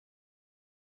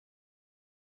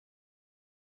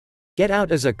Get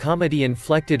Out is a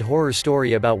comedy-inflected horror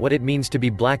story about what it means to be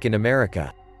black in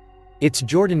America. It's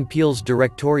Jordan Peele's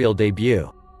directorial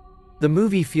debut. The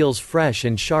movie feels fresh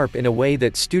and sharp in a way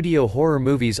that studio horror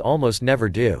movies almost never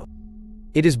do.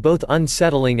 It is both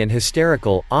unsettling and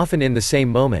hysterical, often in the same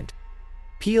moment.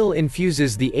 Peele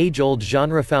infuses the age-old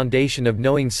genre foundation of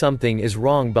knowing something is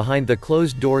wrong behind the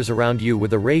closed doors around you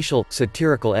with a racial,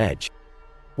 satirical edge.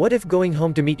 What if going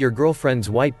home to meet your girlfriend's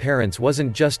white parents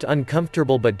wasn't just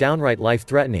uncomfortable but downright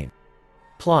life-threatening?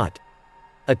 Plot: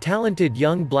 a talented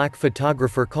young black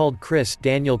photographer called Chris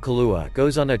Daniel Kaluuya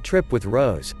goes on a trip with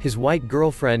Rose, his white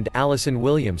girlfriend Allison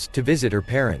Williams, to visit her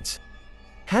parents.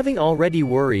 Having already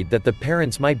worried that the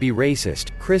parents might be racist,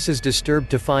 Chris is disturbed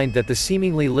to find that the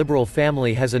seemingly liberal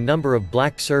family has a number of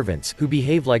black servants who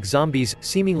behave like zombies,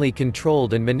 seemingly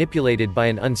controlled and manipulated by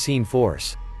an unseen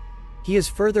force. He is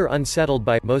further unsettled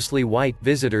by mostly white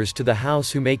visitors to the house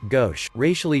who make gauche,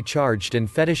 racially charged and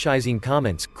fetishizing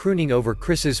comments, crooning over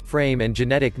Chris's frame and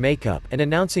genetic makeup, and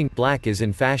announcing black is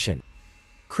in fashion.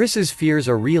 Chris's fears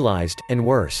are realized, and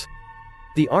worse.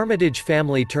 The Armitage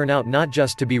family turn out not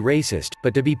just to be racist,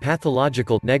 but to be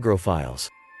pathological negrophiles.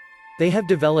 They have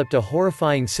developed a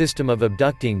horrifying system of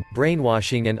abducting,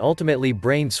 brainwashing and ultimately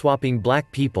brain-swapping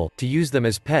black people, to use them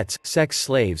as pets, sex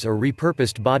slaves or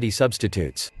repurposed body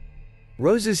substitutes.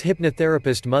 Rose's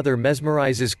hypnotherapist mother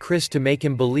mesmerizes Chris to make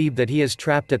him believe that he is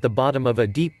trapped at the bottom of a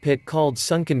deep pit called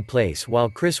Sunken Place while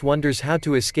Chris wonders how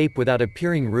to escape without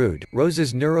appearing rude.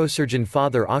 Rose's neurosurgeon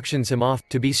father auctions him off,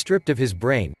 to be stripped of his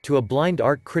brain, to a blind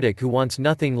art critic who wants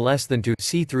nothing less than to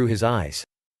see through his eyes.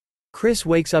 Chris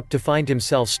wakes up to find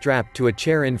himself strapped to a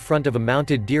chair in front of a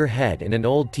mounted deer head and an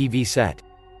old TV set.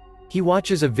 He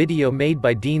watches a video made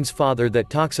by Dean's father that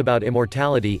talks about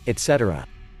immortality, etc.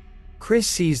 Chris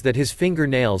sees that his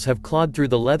fingernails have clawed through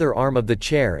the leather arm of the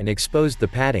chair and exposed the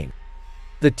padding.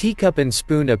 The teacup and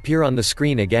spoon appear on the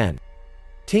screen again.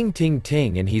 Ting ting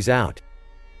ting, and he's out.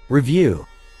 Review: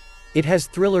 it has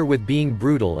thriller with being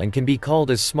brutal and can be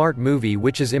called a smart movie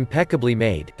which is impeccably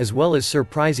made, as well as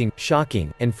surprising,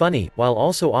 shocking, and funny, while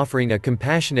also offering a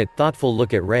compassionate, thoughtful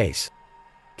look at race.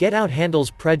 Get Out handles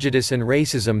prejudice and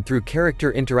racism through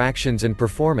character interactions and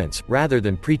performance, rather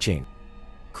than preaching.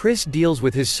 Chris deals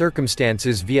with his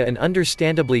circumstances via an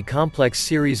understandably complex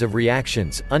series of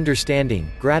reactions: understanding,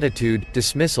 gratitude,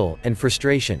 dismissal, and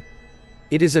frustration.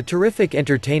 It is a terrific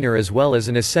entertainer as well as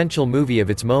an essential movie of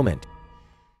its moment.